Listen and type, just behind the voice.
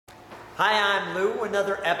Hi, I'm Lou,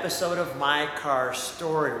 another episode of My Car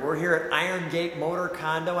Story. We're here at Iron Gate Motor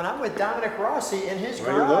Condo, and I'm with Dominic Rossi in his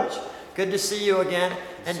garage. Good to see you again.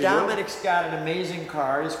 And Dominic's got an amazing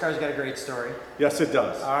car. This car's got a great story. Yes, it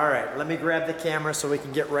does. All right, let me grab the camera so we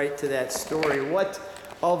can get right to that story. What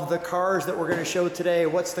of the cars that we're going to show today,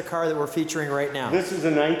 what's the car that we're featuring right now? This is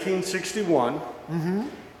a 1961,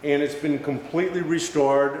 and it's been completely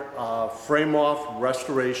restored, frame-off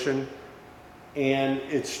restoration. And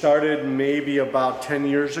it started maybe about 10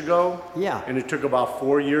 years ago. Yeah. And it took about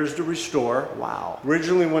 4 years to restore. Wow.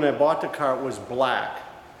 Originally, when I bought the car, it was black.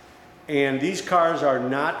 And these cars are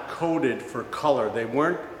not coded for color. They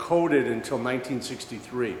weren't coded until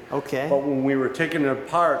 1963. Okay. But when we were taking it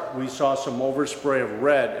apart, we saw some overspray of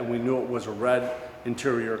red, and we knew it was a red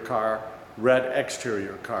interior car, red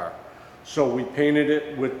exterior car. So we painted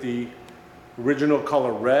it with the original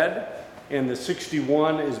color red. And the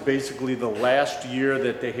 61 is basically the last year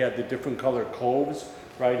that they had the different color coves,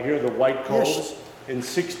 right here, the white coves. Yes. In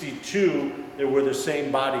 62, they were the same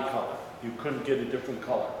body color. You couldn't get a different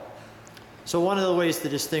color. So one of the ways to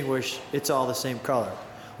distinguish, it's all the same color.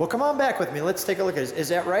 Well, come on back with me. Let's take a look at it. Is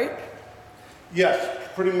that right? Yes,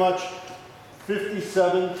 pretty much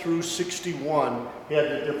 57 through 61 had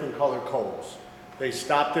the different color coves. They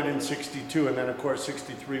stopped it in 62, and then of course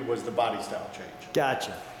 63 was the body style change.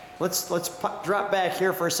 Gotcha. Let's drop back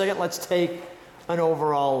here for a second. Let's take an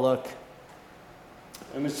overall look.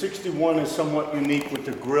 And the 61 is somewhat unique with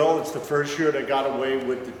the grille. It's the first year they got away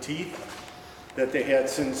with the teeth that they had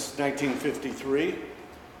since 1953.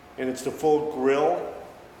 And it's the full grille.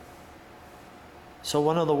 So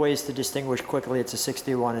one of the ways to distinguish quickly it's a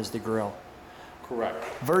 61 is the grille. Correct.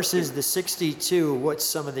 Versus the 62, what's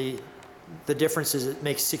some of the differences that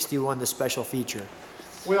makes 61 the special feature?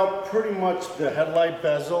 Well, pretty much the headlight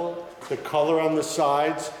bezel, the color on the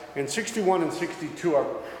sides, and 61 and 62 are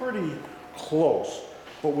pretty close.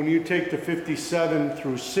 But when you take the 57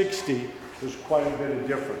 through 60, there's quite a bit of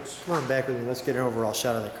difference. Come on back with me. Let's get an overall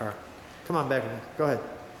shot of the car. Come on back with me. Go ahead.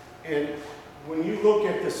 And when you look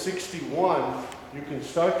at the 61, you can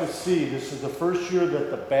start to see this is the first year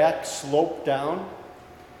that the back sloped down.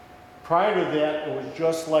 Prior to that, it was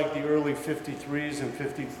just like the early 53s and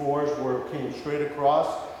 54s where it came straight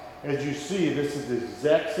across. As you see, this is the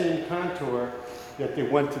exact same contour that they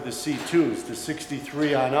went to the C2s. The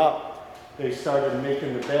 63 on up, they started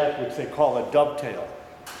making the back, which they call a dovetail.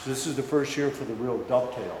 So this is the first year for the real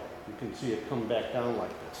dovetail. You can see it come back down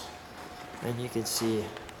like this. And you can see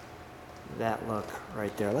that look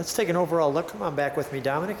right there. Let's take an overall look. Come on back with me,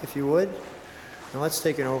 Dominic, if you would. And let's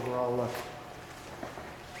take an overall look.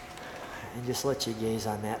 And just let you gaze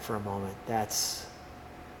on that for a moment. That's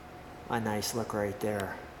a nice look right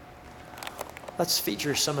there. Let's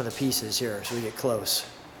feature some of the pieces here as we get close.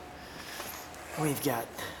 We've got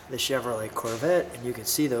the Chevrolet Corvette, and you can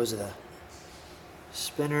see those are the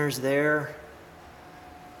spinners there.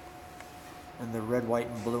 And the red, white,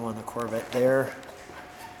 and blue on the Corvette there.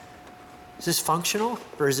 Is this functional,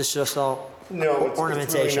 or is this just all ornamentation?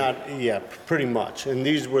 It's really not, yeah, pretty much. And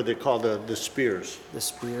these were they called the spears. The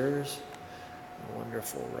spears.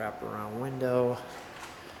 Wonderful wraparound window.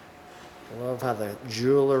 Love how the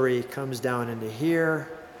jewelry comes down into here,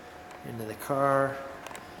 into the car,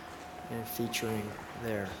 and featuring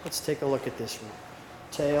there. Let's take a look at this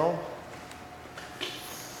tail.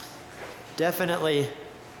 Definitely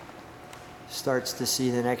starts to see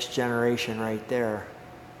the next generation right there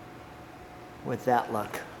with that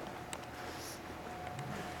look.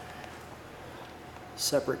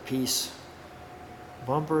 Separate piece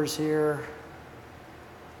bumpers here.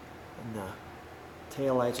 And the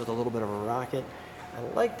taillights with a little bit of a rocket. I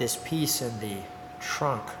like this piece in the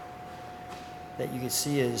trunk that you can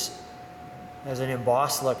see has an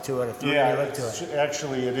embossed look to it, a 3D look to it.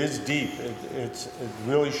 Actually, it is deep. It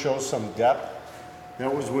really shows some depth.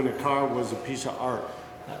 That was when the car was a piece of art.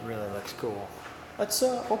 That really looks cool. Let's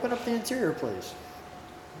open up the interior, please.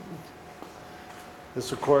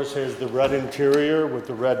 This, of course, has the red interior with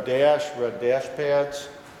the red dash pads.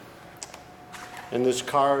 And this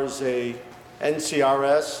car is a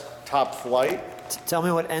NCRS top flight. Tell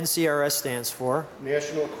me what NCRS stands for.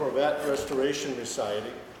 National Corvette Restoration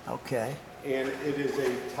Society. Okay. And it is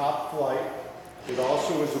a top flight. It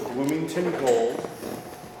also is a Bloomington Gold.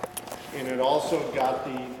 And it also got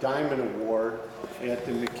the Diamond Award at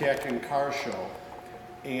the McCacken Car Show.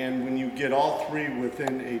 And when you get all three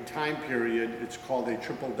within a time period, it's called a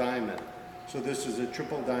triple diamond. So this is a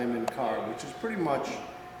triple diamond car, which is pretty much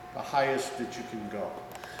the highest that you can go.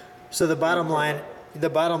 So the bottom line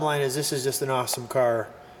is this is just an awesome car.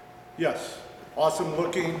 Yes, awesome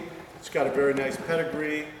looking. It's got a very nice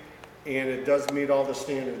pedigree. and it does meet all the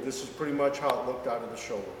standards. This is pretty much how it looked out of the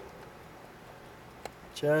showroom.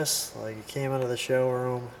 Just like it came out of the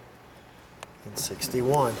showroom in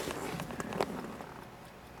 61.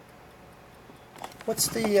 What's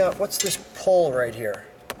this pole right here?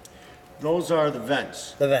 Those are the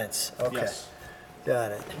vents. The vents, okay. Yes.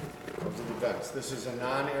 Got it. Those are the vents. This is a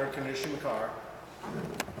non-air conditioned car.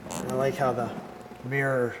 I like how the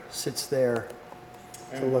mirror sits there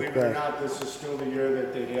to And look believe it or back. not, this is still the year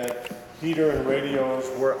that they had heater and radios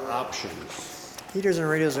were options. Heaters and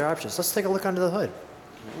radios are options. Let's take a look under the hood.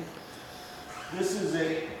 This is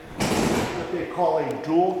what they call a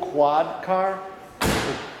dual quad car.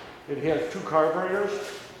 It has 2 carburetors.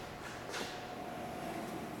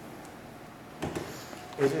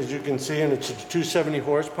 As you can see, and it's a 270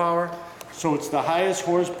 horsepower. So it's the highest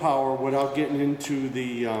horsepower without getting into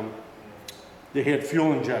the, they had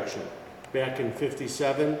fuel injection back in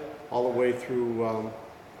 57 all the way through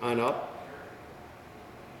on up.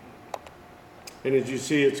 And as you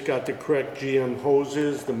see, it's got the correct GM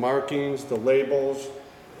hoses, the markings, the labels.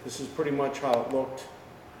 This is pretty much how it looked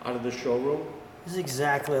out of the showroom. This is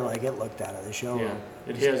exactly like it looked out of the showroom.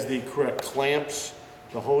 Yeah. It has the correct clamps,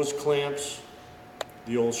 the hose clamps,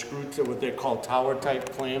 the old screw, what they call tower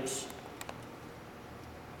type clamps.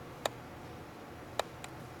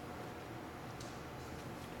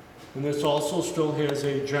 And this also still has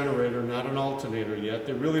a generator, not an alternator yet.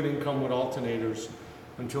 They really didn't come with alternators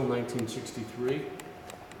until 1963.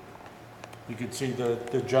 You can see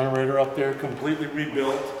the generator up there, completely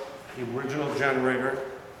rebuilt, the original generator.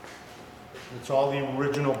 It's all the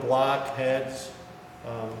original block, heads,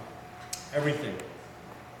 everything.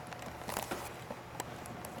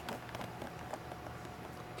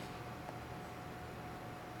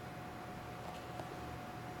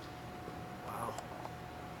 Wow.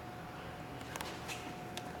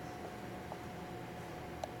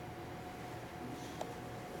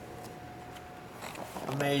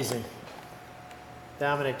 Amazing.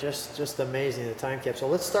 Dominic, just amazing, the time capsule.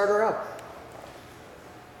 Let's start her up.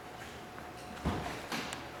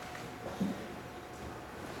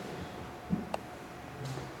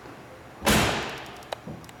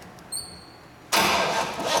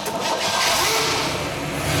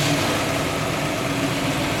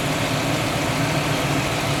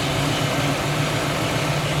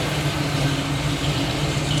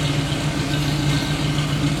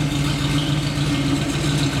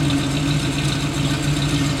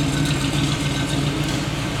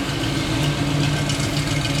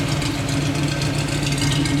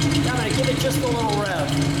 Dominic, give it just a little rev.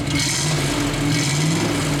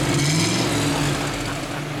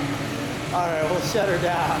 All right, we'll shut her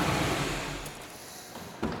down.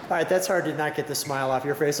 All right, that's hard to not get the smile off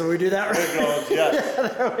your face. So we do that right? There it goes, yes.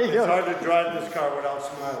 There we It's go. hard to drive this car without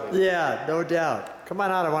smiling. Yeah, no doubt. Come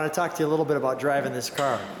on out. I want to talk to you a little bit about driving this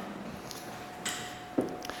car.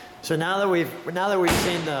 So now that we've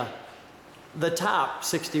seen the top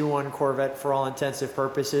 61 Corvette for all intensive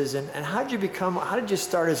purposes, and how did you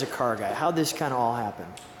start as a car guy? How did this kind of all happen?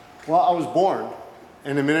 Well, I was born,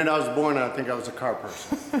 and the minute I was born, I think I was a car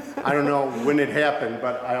person. I don't know when it happened,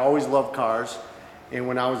 but I always loved cars. And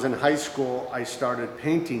when I was in high school, I started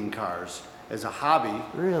painting cars as a hobby.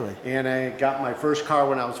 Really? And I got my first car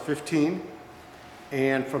when I was 15.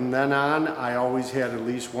 And from then on, I always had at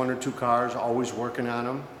least 1 or 2 cars, always working on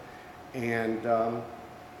them. And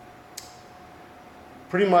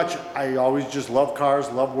pretty much, I always just loved cars,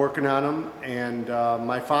 loved working on them. And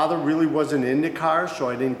my father really wasn't into cars, so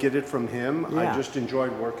I didn't get it from him. Yeah. I just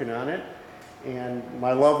enjoyed working on it. And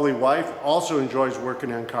my lovely wife also enjoys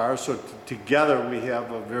working on cars, so together we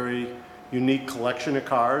have a very unique collection of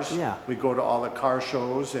cars. Yeah. We go to all the car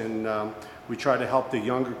shows, and we try to help the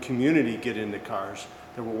younger community get into cars.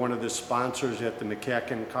 They were one of the sponsors at the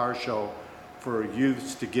McCacken Car Show for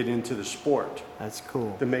youths to get into the sport, That's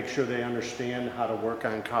cool. to make sure they understand how to work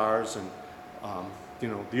on cars. And you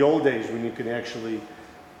know, the old days when you could actually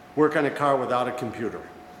work on a car without a computer.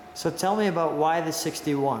 So tell me about why the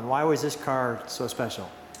 61. Why was this car so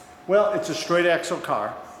special? Well, it's a straight axle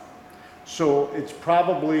car. So it's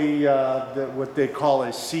probably what they call a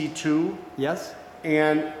C2. Yes?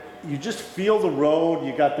 And you just feel the road.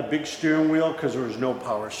 You got the big steering wheel because there was no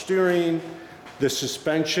power steering. The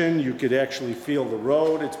suspension, you could actually feel the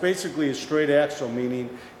road. It's basically a straight axle, meaning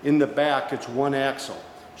in the back it's one axle.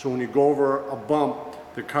 So when you go over a bump,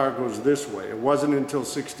 the car goes this way. It wasn't until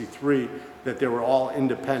 63 that they were all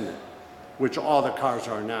independent, which all the cars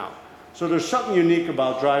are now. So there's something unique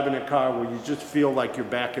about driving a car where you just feel like you're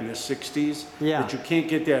back in the 60s, Yeah. but you can't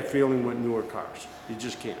get that feeling with newer cars. You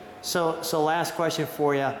just can't. So last question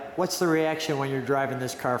for you. What's the reaction when you're driving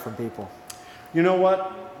this car from people? You know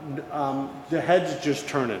what? the heads just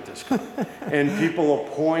turn at this car. And people will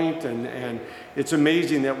point, and it's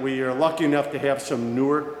amazing that we are lucky enough to have some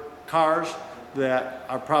newer cars that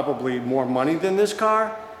are probably more money than this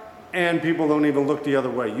car, and people don't even look the other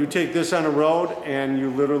way. You take this on a road, and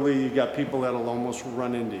you got people that'll almost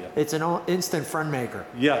run into you. It's an instant friend maker.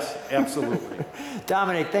 Yes, absolutely.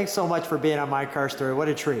 Dominic, thanks so much for being on My Car Story. What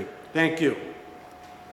a treat. Thank you.